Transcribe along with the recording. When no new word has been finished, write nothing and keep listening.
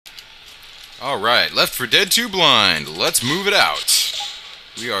Alright, Left 4 Dead 2 Blind. Let's move it out.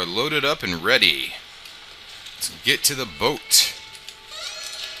 We are loaded up and ready. Let's get to the boat.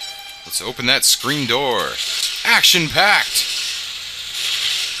 Let's open that screen door. Action-packed!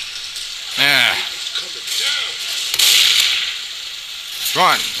 Come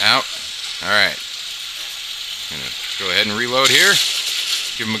on, out. Alright. Gonna go ahead and reload here.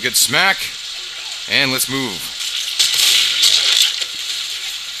 Give him a good smack. And let's move.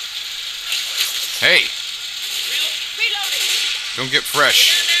 Hey! Don't get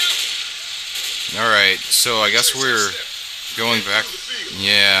fresh. Alright, so I guess we're going back.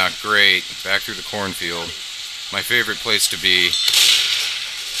 Yeah, great. Back through the cornfield. My favorite place to be.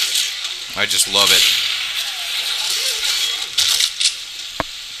 I just love it.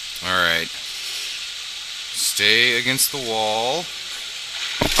 Alright. Stay against the wall.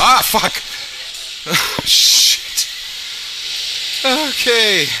 Ah, fuck! Oh, shit.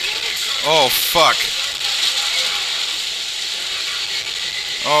 Okay. Oh, fuck.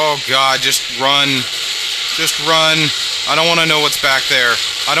 Oh, God, just run. Just run. I don't want to know what's back there.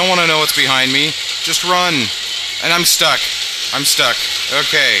 I don't want to know what's behind me. Just run. And I'm stuck. I'm stuck.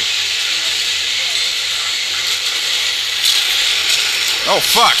 Okay. Oh,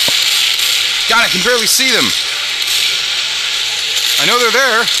 fuck. God, I can barely see them. I know they're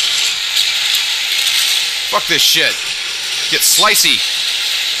there. Fuck this shit. Get slicey.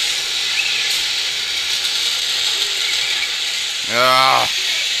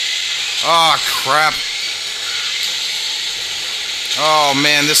 Oh, crap. Oh,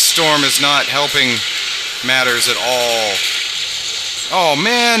 man, this storm is not helping matters at all. Oh,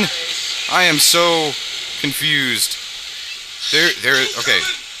 man. I am so confused. Okay.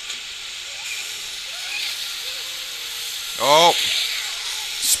 Oh.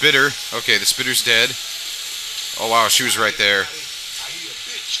 Spitter. Okay, the spitter's dead. Oh, wow, she was right there.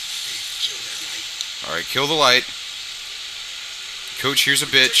 Alright, kill the light. Coach, here's a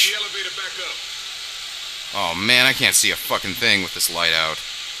bitch. Oh, man, I can't see a fucking thing with this light out.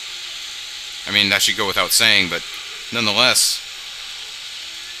 I mean, that should go without saying, but nonetheless.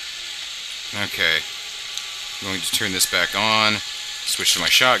 Okay. I'm going to turn this back on. Switch to my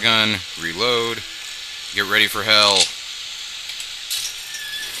shotgun. Reload. Get ready for hell.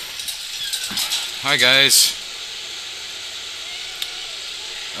 Hi, guys.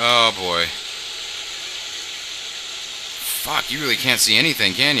 Oh, boy. Fuck, you really can't see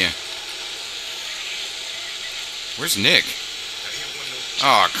anything, can you? Where's Nick?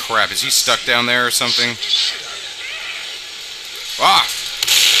 Oh, crap. Is he stuck down there or something? Ah!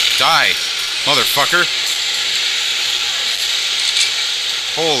 Die, motherfucker.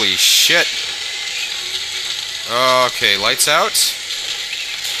 Holy shit. Okay, lights out.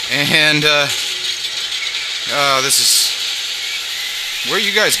 And, this is... Where are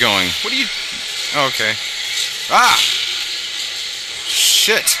you guys going? What are you... Okay. Ah!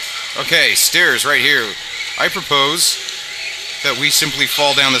 Shit. Okay, stairs right here. I propose that we simply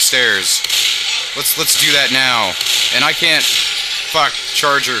fall down the stairs. Let's do that now. And I can't... Fuck,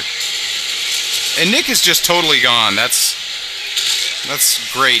 Charger. And Nick is just totally gone. That's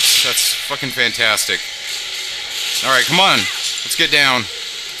great. That's fucking fantastic. Alright, come on. Let's get down.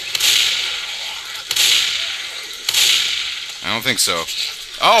 I don't think so.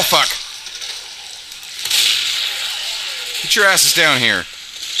 Oh, fuck. Get your asses down here.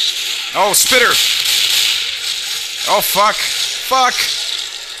 Oh, spitter. Oh, fuck. Fuck.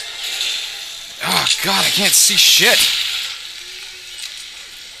 Oh, God, I can't see shit.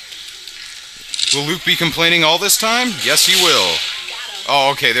 Will Luke be complaining all this time? Yes, he will.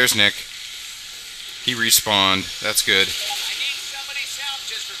 Oh, okay, there's Nick. He respawned. That's good.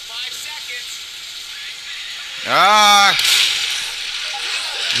 Ah!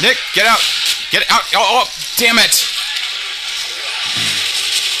 Nick, get out! Get out! Oh, damn it!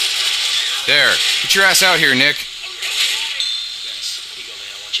 There. Get your ass out here, Nick.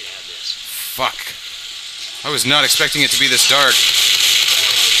 Fuck. I was not expecting it to be this dark.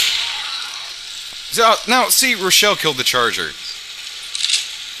 So, now, see, Rochelle killed the Charger.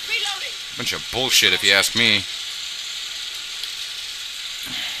 Bunch of bullshit, if you ask me.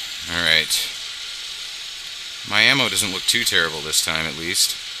 Alright. My ammo doesn't look too terrible this time, at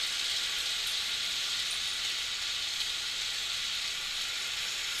least.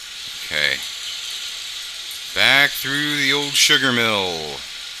 Okay. Back through the old sugar mill.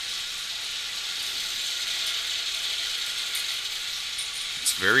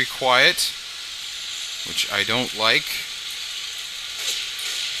 It's very quiet, which I don't like.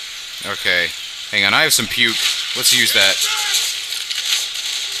 Okay. Hang on, I have some puke. Let's use that.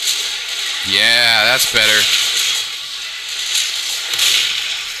 Yeah, that's better.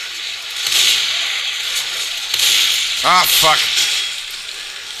 Ah, fuck.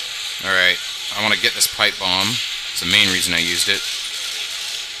 Alright. I want to get this pipe bomb. It's the main reason I used it.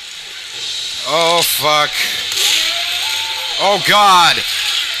 Oh, fuck. Oh, God.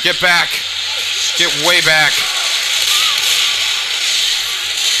 Get back. Get way back.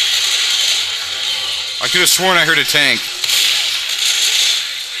 I could have sworn I heard a tank.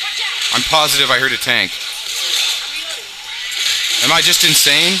 I'm positive I heard a tank. Am I just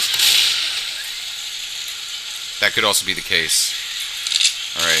insane? That could also be the case.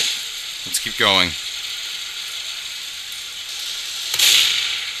 Alright, let's keep going.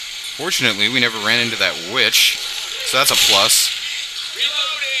 Fortunately, we never ran into that witch, so that's a plus.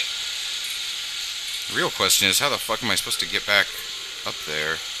 The real question is, how the fuck am I supposed to get back up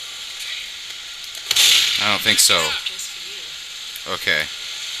there? I don't think so. Okay.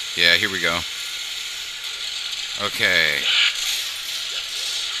 Yeah, here we go. Okay.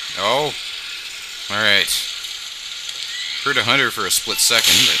 Oh. Alright. Heard a hunter for a split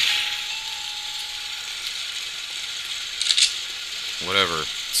second, but... whatever.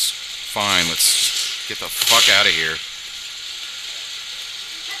 It's fine. Let's get the fuck out of here.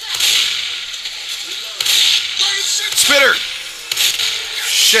 Spitter!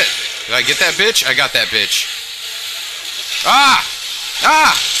 Shit. Did I get that bitch? I got that bitch. Ah!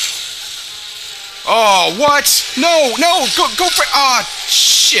 Ah! Oh, what? No, no! Go for... ah,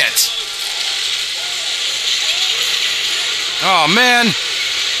 shit! Oh, man!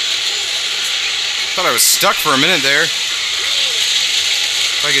 Thought I was stuck for a minute there.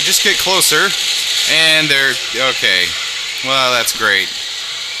 If I could just get closer. And there... okay. Well, that's great.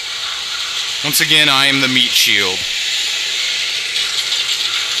 Once again, I am the meat shield.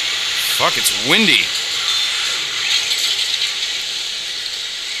 Fuck, it's windy.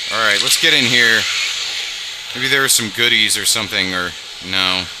 Alright, let's get in here. Maybe there are some goodies or something, or...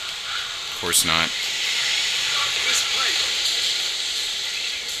 no. Of course not.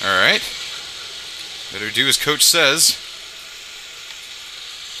 Alright. Better do as Coach says.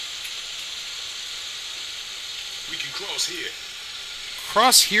 We can cross here.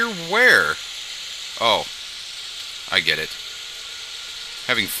 Cross here where? Oh. I get it.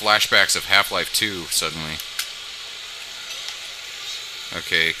 Having flashbacks of Half-Life 2 suddenly.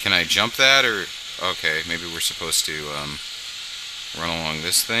 Okay, can I jump that, or... okay, maybe we're supposed to, run along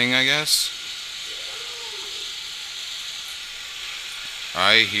this thing, I guess?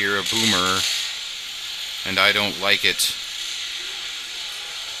 I hear a boomer, and I don't like it.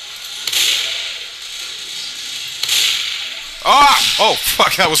 Ah! Oh,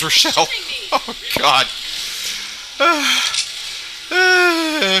 fuck, that was Rochelle. Oh, God.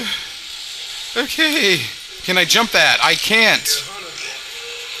 Okay. Can I jump that? I can't.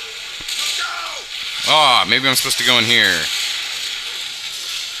 Ah, maybe I'm supposed to go in here.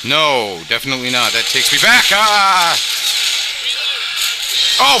 No, definitely not. That takes me back. Ah!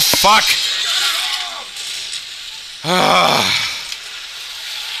 Oh, fuck! Ah.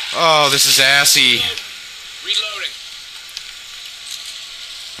 Oh, this is assy. Reloading.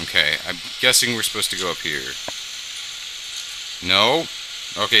 Okay, I'm guessing we're supposed to go up here. No?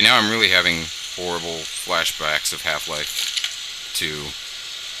 Okay, now I'm really having horrible flashbacks of Half-Life 2.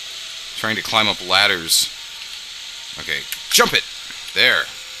 Trying to climb up ladders. Okay, jump it! There.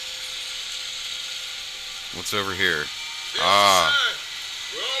 What's over here? Ah.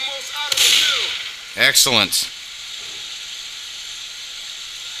 We're almost out of the middle. Excellent.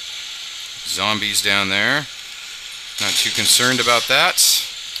 Zombies down there. Not too concerned about that.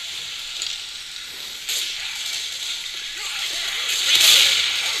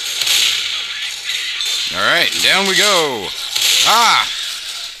 Alright, down we go. Ah!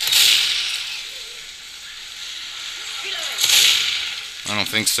 I don't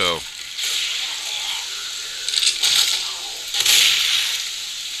think so.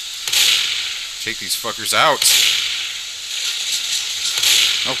 Take these fuckers out.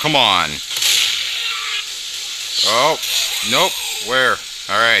 Oh, come on. Oh, nope. Where?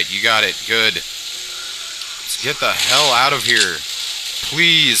 Alright, you got it. Good. Let's get the hell out of here.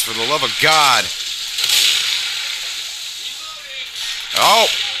 Please, for the love of God. Oh!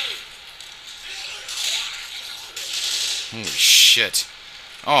 Holy shit.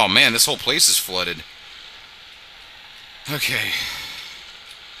 Oh man, this whole place is flooded. Okay.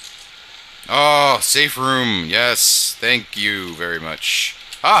 Oh, safe room. Yes, thank you very much.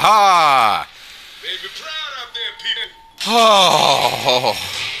 Ha-ha! They be proud out there, people. Oh!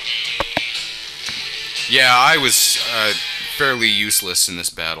 Yeah, I was fairly useless in this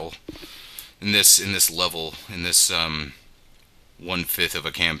battle. In this level. In this, 1/5 of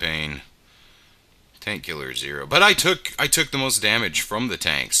a campaign. Tank killer 0. But I took the most damage from the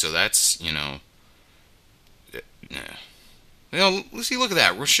tank, so that's, you know, Yeah. You know, let's see, look at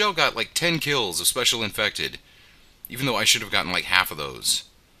that. Rochelle got like 10 kills of special infected. Even though I should have gotten like half of those.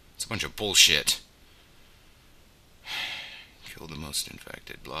 It's a bunch of bullshit. Kill the most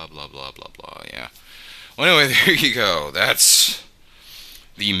infected. Blah, blah, blah, blah, blah. Yeah. Well, anyway, there you go. That's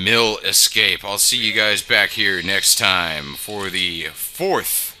the mill escape. I'll see you guys back here next time for the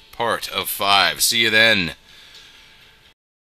 4th part of 5. See you then.